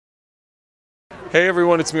Hey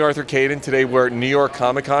everyone, it's me, Arthur Kade, and today we're at New York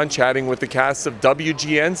Comic Con chatting with the cast of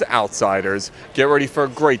WGN's Outsiders. Get ready for a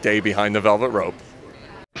great day behind the velvet rope.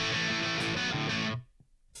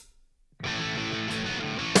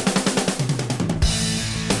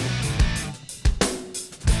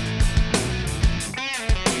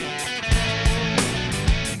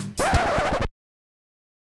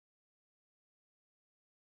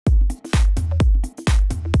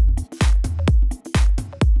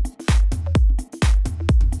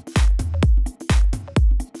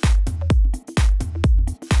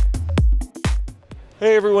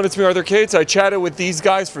 Hey everyone, it's me, Arthur Kade. I chatted with these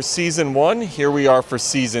guys for Season 1. Here we are for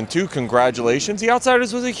Season 2. Congratulations. The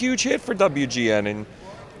Outsiders was a huge hit for WGN. And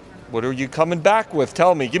what are you coming back with?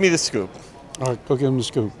 Tell me. Give me the scoop. All right, go give them the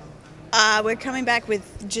scoop. We're coming back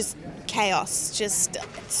with just chaos. Just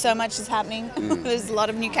so much is happening. There's a lot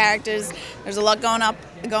of new characters. There's a lot going on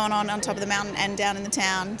top of the mountain and down in the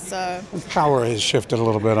town. So Power has shifted a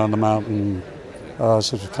little bit on the mountain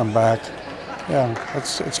since we come back. Yeah,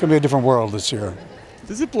 it's going to be a different world this year.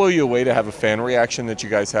 Does it blow you away to have a fan reaction that you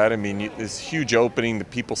guys had? I mean, this huge opening, the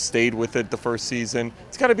people stayed with it the first season.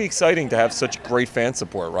 It's got to be exciting to have such great fan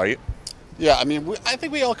support, right? Yeah, I mean, I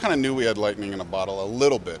think we all kind of knew we had lightning in a bottle a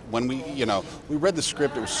little bit. When we read the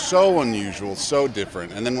script, it was so unusual, so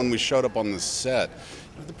different. And then when we showed up on the set,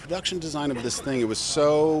 the production design of this thing, it was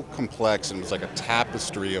so complex and it was like a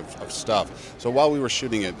tapestry of stuff. So while we were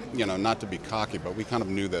shooting it, not to be cocky, but we kind of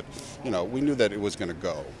knew that, we knew that it was going to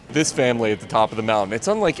go. This family at the top of the mountain, it's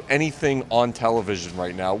unlike anything on television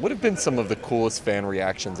right now. What have been some of the coolest fan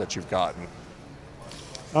reactions that you've gotten?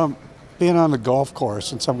 Being on the golf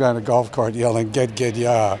course and some guy in a golf cart yelling, get,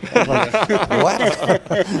 yeah. Like,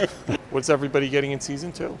 what? What's everybody getting in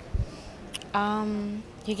Season 2?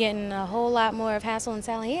 You're getting a whole lot more of Hassel and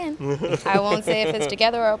Sally Ann. I won't say if it's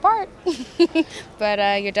together or apart,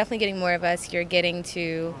 but you're definitely getting more of us. You're getting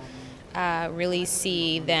to really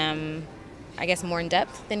see them, I guess, more in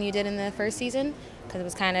depth than you did in the first season, because it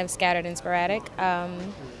was kind of scattered and sporadic.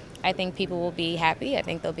 I think people will be happy. I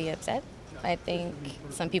think they'll be upset. I think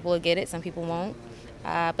some people will get it, some people won't,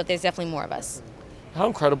 but there's definitely more of us. How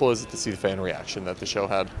incredible is it to see the fan reaction that the show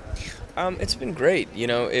had? It's been great.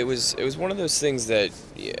 It was one of those things that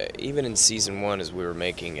even in Season 1, as we were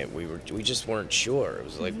making it, we just weren't sure. It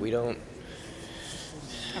was like, we don't.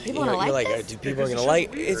 Are people gonna like this? Do people gonna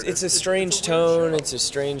like? It's a strange tone. It's a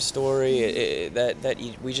strange story.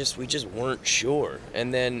 We just weren't sure.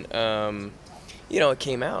 And then it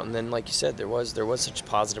came out, and then like you said, there was such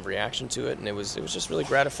positive reaction to it, and it was just really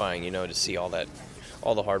gratifying, to see all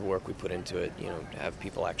the hard work we put into it, to have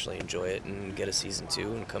people actually enjoy it and get a Season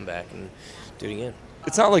 2 and come back and do it again.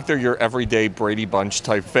 It's not like they're your everyday Brady Bunch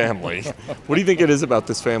type family. What do you think it is about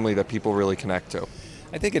this family that people really connect to?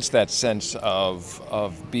 I think it's that sense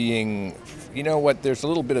of being, there's a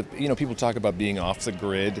little bit of, people talk about being off the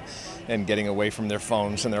grid and getting away from their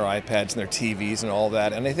phones and their iPads and their TVs and all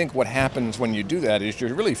that. And I think what happens when you do that is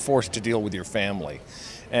you're really forced to deal with your family.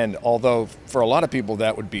 And although for a lot of people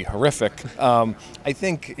that would be horrific, I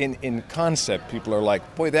think in concept people are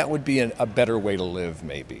like, boy, that would be a better way to live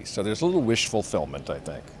maybe. So there's a little wish fulfillment, I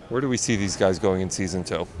think. Where do we see these guys going in Season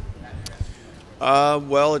 2?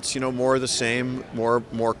 Well, it's more of the same,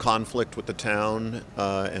 more conflict with the town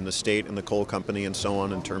and the state and the coal company and so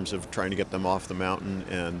on in terms of trying to get them off the mountain.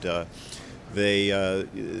 And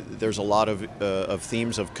there's a lot of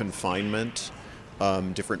themes of confinement.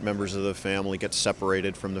 Different members of the family get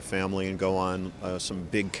separated from the family and go on some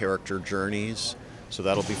big character journeys. So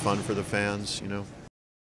that'll be fun for the fans,